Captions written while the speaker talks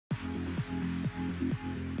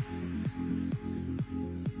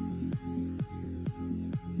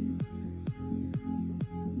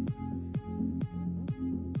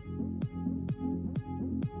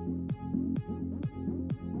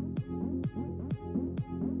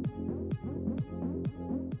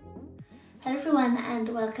Hello everyone and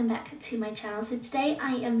welcome back to my channel. So today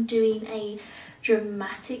I am doing a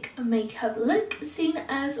dramatic makeup look, seeing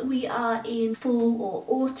as we are in fall or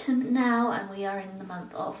autumn now and we are in the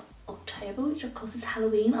month of October, which of course is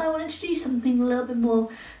Halloween. I wanted to do something a little bit more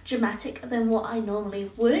dramatic than what I normally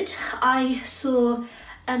would. I saw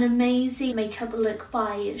an amazing makeup look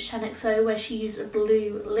by XO where she used a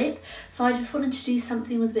blue lip, so I just wanted to do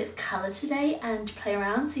something with a bit of colour today and play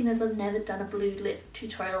around, seeing as I've never done a blue lip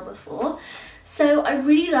tutorial before. So I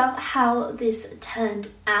really love how this turned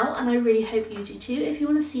out and I really hope you do too. If you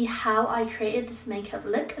want to see how I created this makeup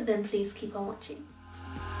look, then please keep on watching.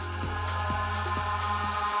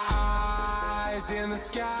 Eyes in the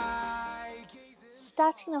sky.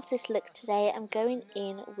 Starting off this look today, I'm going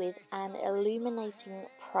in with an illuminating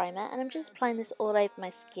primer and I'm just applying this all over my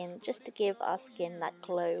skin just to give our skin that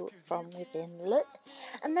glow from within look.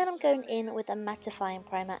 And then I'm going in with a mattifying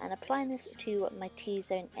primer and applying this to my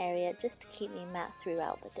T-zone area just to keep me matte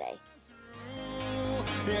throughout the day.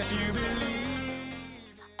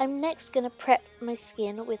 I'm next going to prep my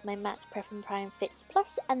skin with my MAC Prep and Prime Fix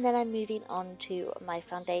Plus, and then I'm moving on to my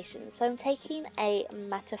foundation. So I'm taking a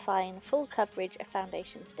mattifying full coverage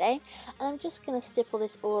foundation today, and I'm just going to stipple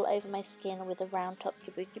this all over my skin with a round top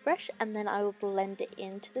kabuki brush, and then I will blend it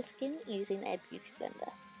into the skin using a beauty blender.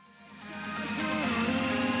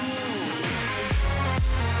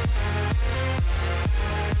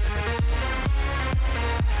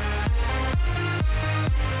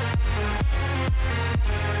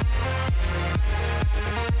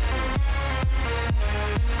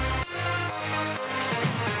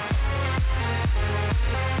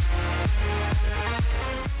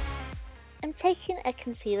 I'm taking a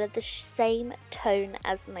concealer the same tone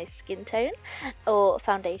as my skin tone, or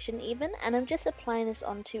foundation even, and I'm just applying this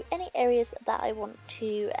onto any areas that I want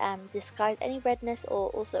to disguise any redness, or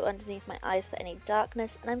also underneath my eyes for any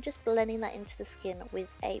darkness, and I'm just blending that into the skin with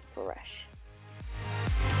a brush.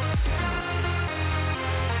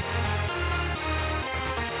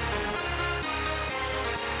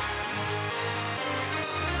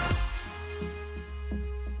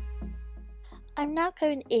 I'm now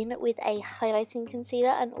going in with a highlighting concealer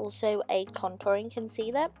and also a contouring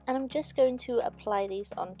concealer, and I'm just going to apply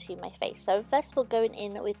these onto my face. So first of all, going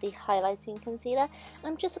in with the highlighting concealer, and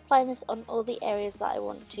I'm just applying this on all the areas that I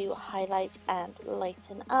want to highlight and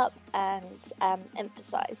lighten up and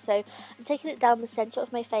emphasize. So I'm taking it down the center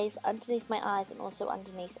of my face, underneath my eyes and also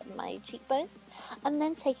underneath my cheekbones, and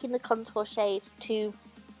then taking the contour shade to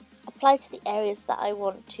apply to the areas that I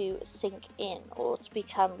want to sink in or to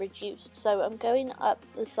become reduced. So I'm going up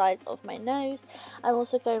the sides of my nose, I'm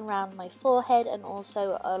also going around my forehead and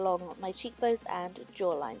also along my cheekbones and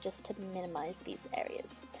jawline just to minimize these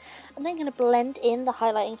areas. I'm then going to blend in the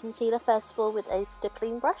highlighting concealer first of all with a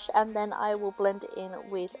stippling brush, and then I will blend it in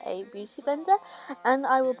with a beauty blender, and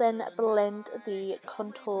I will then blend the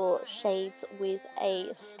contour shades with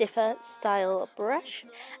a stiffer style brush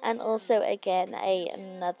and also again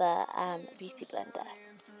another beauty blender.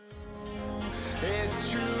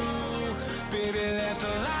 It's true, baby, let the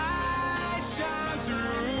light shine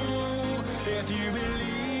through. If you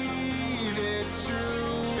believe it's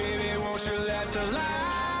true, baby, won't you let the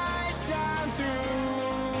light shine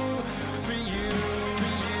through for you,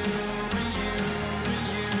 for you, for you, for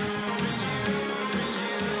you, for you, for you.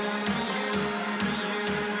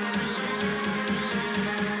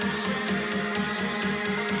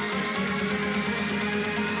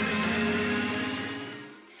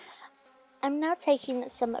 I'm now taking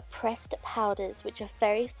some pressed powders which are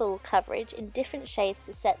very full coverage in different shades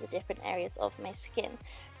to set the different areas of my skin.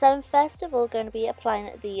 So I'm first of all going to be applying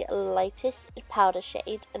the lightest powder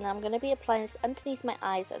shade, and I'm going to be applying this underneath my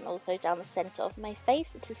eyes and also down the center of my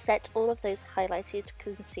face to set all of those highlighted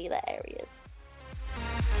concealer areas.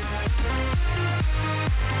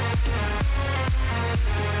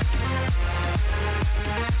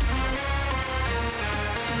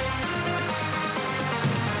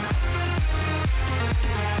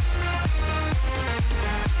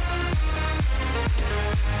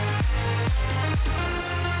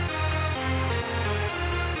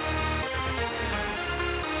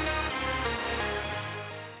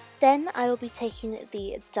 Then I will be taking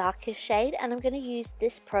the darkest shade, and I'm going to use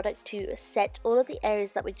this product to set all of the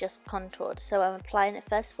areas that we just contoured. So I'm applying it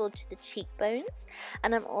first of all to the cheekbones,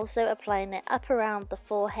 and I'm also applying it up around the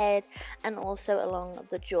forehead and also along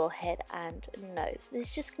the jaw head and nose. This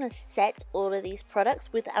is just going to set all of these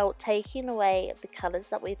products without taking away the colours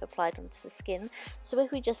that we've applied onto the skin. So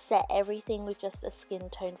if we just set everything with just a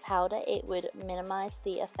skin tone powder, it would minimise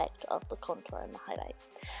the effect of the contour and the highlight.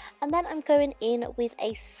 And then I'm going in with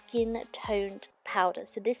a skin skin toned powder.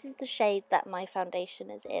 So this is the shade that my foundation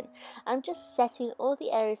is in. I'm just setting all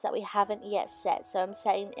the areas that we haven't yet set. So I'm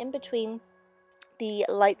setting in between the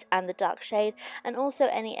light and the dark shade, and also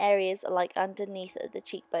any areas like underneath the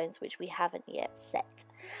cheekbones which we haven't yet set.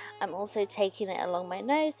 I'm also taking it along my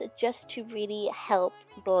nose just to really help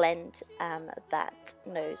blend that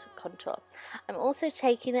nose contour. I'm also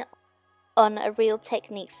taking it on a Real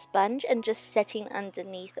Technique sponge and just setting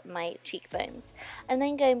underneath my cheekbones, and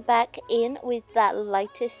then going back in with that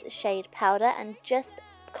lightest shade powder and just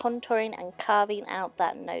contouring and carving out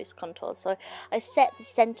that nose contour. So I set the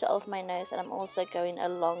center of my nose, and I'm also going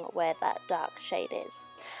along where that dark shade is.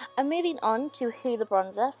 I'm moving on to Hoola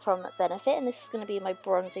bronzer from Benefit, and this is going to be my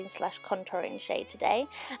bronzing slash contouring shade today,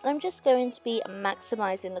 and I'm just going to be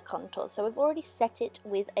maximizing the contour. So I've already set it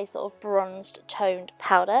with a sort of bronzed toned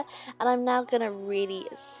powder, and I'm now going to really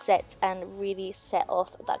set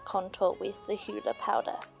off that contour with the Hoola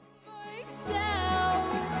powder.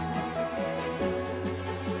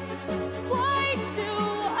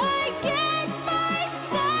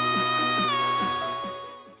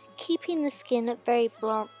 Keeping the skin very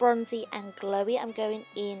bronzy and glowy, I'm going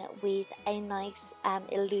in with a nice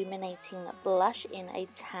illuminating blush in a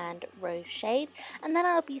tanned rose shade, and then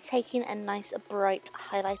I'll be taking a nice bright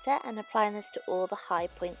highlighter and applying this to all the high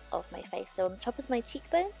points of my face. So on the top of my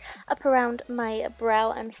cheekbones, up around my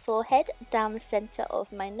brow and forehead, down the center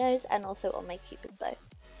of my nose, and also on my cupid's bow.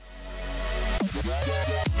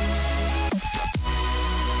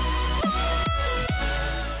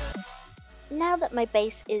 Now that my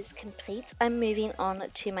base is complete, I'm moving on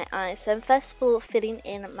to my eyes. So I'm first of all filling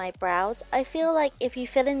in my brows. I feel like if you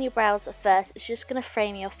fill in your brows first, it's just going to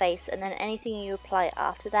frame your face, and then anything you apply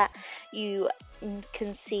after that, you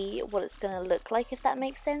can see what it's going to look like, if that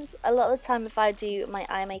makes sense. A lot of the time if I do my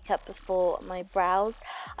eye makeup before my brows,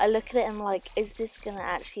 I look at it and I'm like, is this going to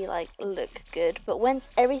actually like look good? But once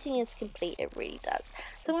everything is complete, it really does.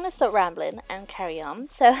 So I'm going to stop rambling and carry on.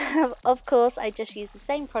 So of course I just use the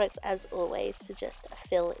same products as always to just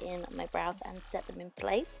fill in my brows and set them in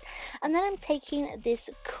place. And then I'm taking this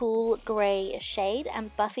cool grey shade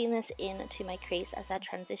and buffing this into my crease as a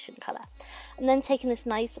transition colour. And then taking this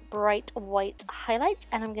nice bright white highlight,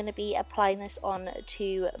 and I'm going to be applying this on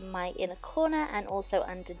to my inner corner and also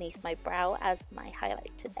underneath my brow as my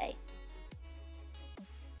highlight today.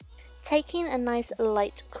 Taking a nice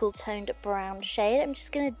light cool toned brown shade, I'm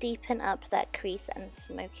just going to deepen up that crease and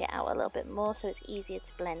smoke it out a little bit more so it's easier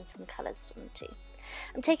to blend some colours onto.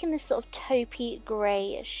 I'm taking this sort of taupey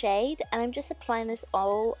grey shade, and I'm just applying this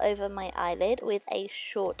all over my eyelid with a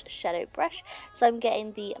short shadow brush, so I'm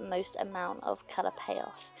getting the most amount of colour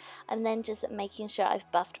payoff. I'm then just making sure I've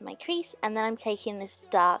buffed my crease, and then I'm taking this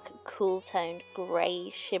dark cool toned grey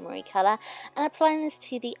shimmery colour and applying this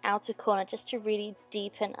to the outer corner just to really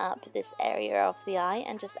deepen up this area of the eye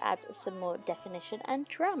and just add some more definition and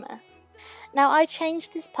drama. Now I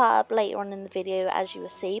changed this part up later on in the video, as you will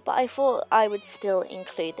see, but I thought I would still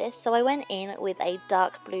include this, so I went in with a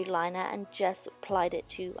dark blue liner and just applied it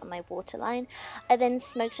to my waterline. I then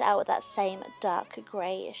smoked it out with that same dark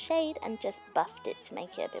grey shade and just buffed it to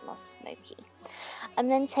make it a bit more smoky. I'm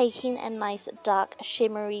then taking a nice dark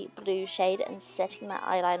shimmery blue shade and setting that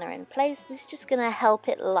eyeliner in place. This is just going to help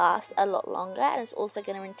it last a lot longer, and it's also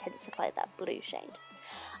going to intensify that blue shade.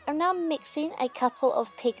 I'm now mixing a couple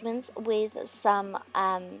of pigments with some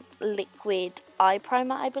liquid eye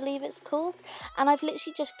primer, I believe it's called, and I've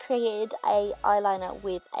literally just created a eyeliner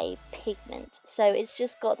with a pigment. So it's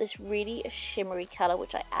just got this really shimmery colour,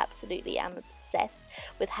 which I absolutely am obsessed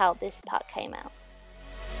with how this part came out.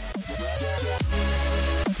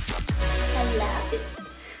 I love it,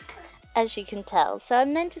 as you can tell. So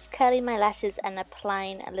I'm then just curling my lashes and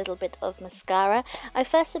applying a little bit of mascara. I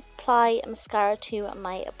first apply mascara to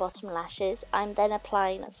my bottom lashes. I'm then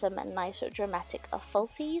applying some nice dramatic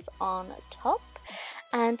falsies on top,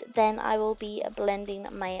 and then I will be blending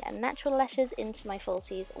my natural lashes into my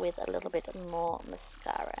falsies with a little bit more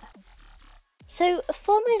mascara. So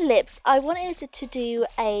for my lips, I wanted to do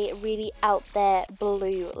a really out there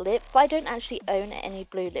blue lip, but I don't actually own any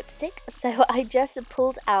blue lipstick, so I just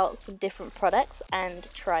pulled out some different products and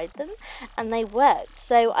tried them, and they worked.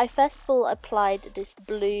 So I first of all applied this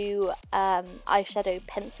blue eyeshadow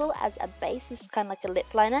pencil as a base. This is kind of like a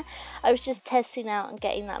lip liner. I was just testing out and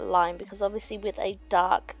getting that line, because obviously with a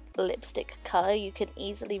dark lipstick colour. You can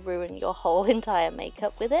easily ruin your whole entire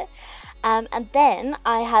makeup with it. And then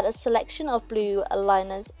I had a selection of blue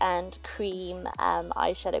liners and cream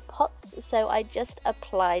eyeshadow pots, so I just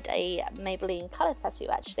applied a Maybelline colour tattoo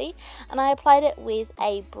actually, and I applied it with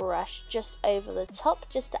a brush just over the top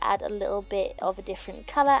just to add a little bit of a different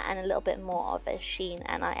colour and a little bit more of a sheen,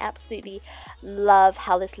 and I absolutely love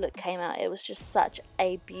how this look came out. It was just such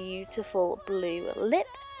a beautiful blue lip.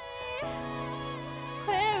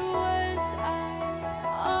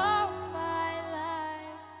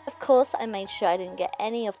 Of course, I made sure I didn't get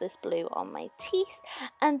any of this blue on my teeth,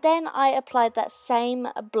 and then I applied that same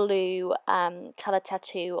blue colour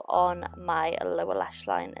tattoo on my lower lash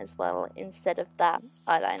line as well instead of that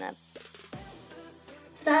eyeliner.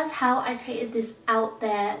 So that's how I created this out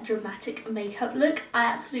there dramatic makeup look. I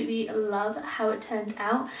absolutely love how it turned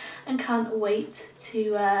out and can't wait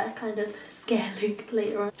to kind of scare Luke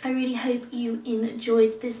later on. I really hope you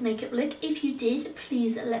enjoyed this makeup look. If you did,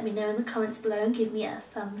 please let me know in the comments below and give me a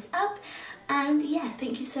thumbs up. And yeah,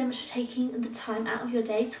 thank you so much for taking the time out of your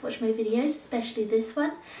day to watch my videos, especially this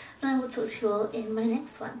one. And I will talk to you all in my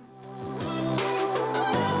next one.